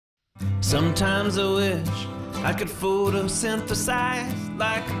Sometimes I wish I could photosynthesize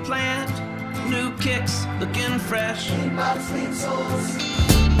like a plant. New kicks, looking fresh. Clean bodies, clean souls.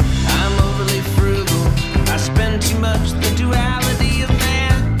 I'm overly frugal. I spend too much. The duality of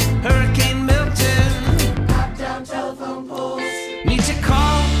Mann. Hurricane Milton. Knock down telephone poles. Need to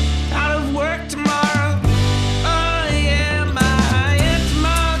call out of work tomorrow. Oh yeah, my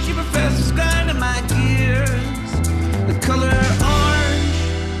entomology professor's grinding my gears. The color orange.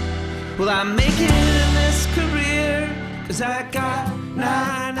 Will I make it in this career? 'Cause I got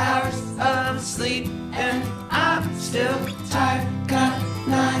 9 hours of sleep and I'm still tired. Got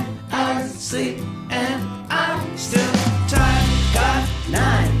 9 hours of sleep and I'm still tired. Got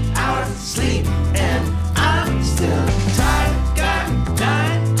 9 hours of sleep and I'm still tired. Got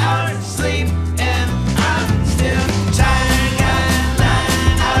 9 hours of sleep and I'm still tired. Got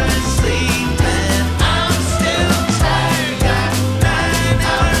 9 hours of sleep and I'm still tired. Got 9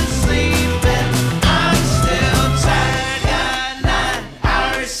 hours of sleep and I'm still tired. Got 9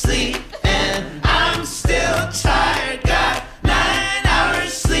 hours of sleep and I'm still tired. Got 9 hours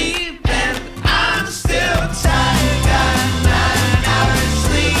of sleep and I'm still tired. Got 9 hours of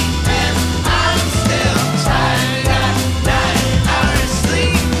sleep and I'm still tired. Got 9 hours of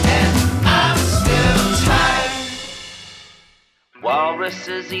sleep and I'm still tired.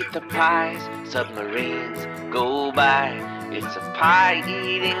 Walruses eat the pies, submarines go by. It's a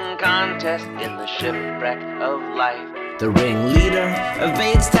pie-eating contest in the shipwreck of life. The ringleader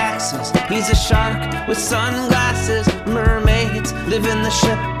evades taxes. He's a shark with sunglasses. Mermaids live in the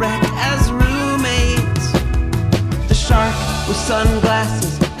shipwreck as roommates. The shark with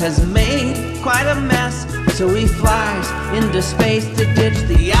sunglasses has made quite a mess, so he flies into space to ditch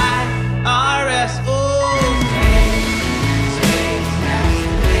the IRS.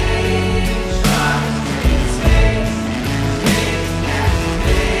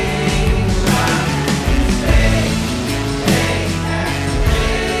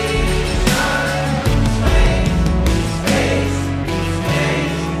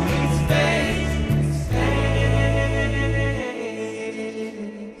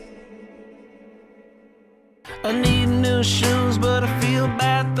 I need new shoes, but I feel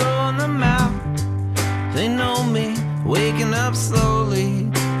bad throwing them out. They know me, waking up slowly,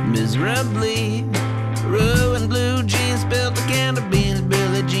 miserably. Ruined blue jeans, spilled a can of beans,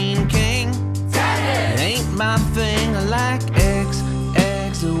 Billie Jean King. It ain't my thing, I like eggs,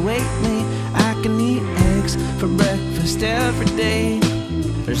 eggs await me. I can eat eggs for breakfast every day.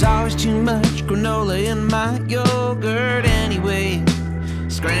 There's always too much granola in my yogurt anyway.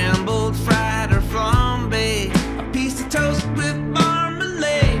 Scrambled, fried, or flambé. A piece of toast with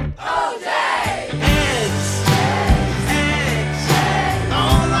marmalade. All day. Eggs, eggs,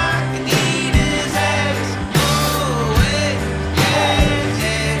 all I can eat is eggs. Oh, eggs, eggs,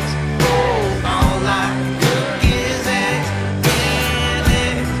 eggs. Oh, all I can cook is eggs and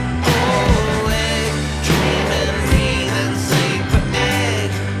eggs. Oh, eggs, dreaming, breathing, sleep for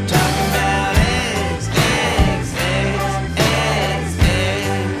eggs. Talking about eggs, eggs, eggs, eggs,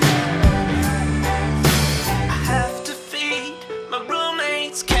 eggs. I have to feed my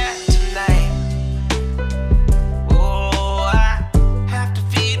roommate's cat tonight. Oh, I have to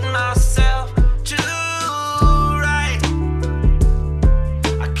feed myself too, right?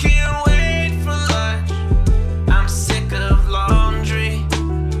 I can't wait for lunch. I'm sick of laundry.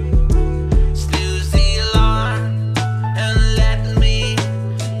 Snooze the alarm and let me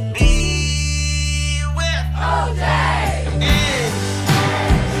be with All day. eggs,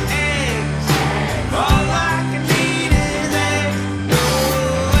 eggs. All I can eat is eggs.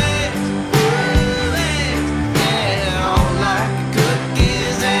 Oh, eggs, ooh, eggs. Yeah, all I can cook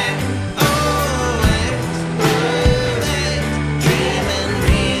is eggs. Oh, eggs, ooh, eggs. Dreaming,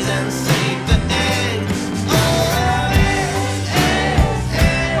 reason, sleep the eggs. Oh, eggs, eggs,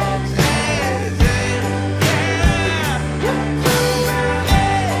 eggs, eggs, eggs. Yeah. Eggs,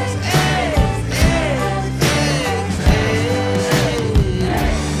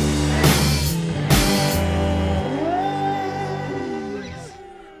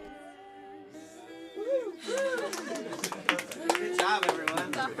 Good job, everyone.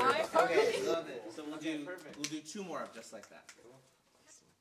 Okay, love it. So we'll do 2 more of just like that.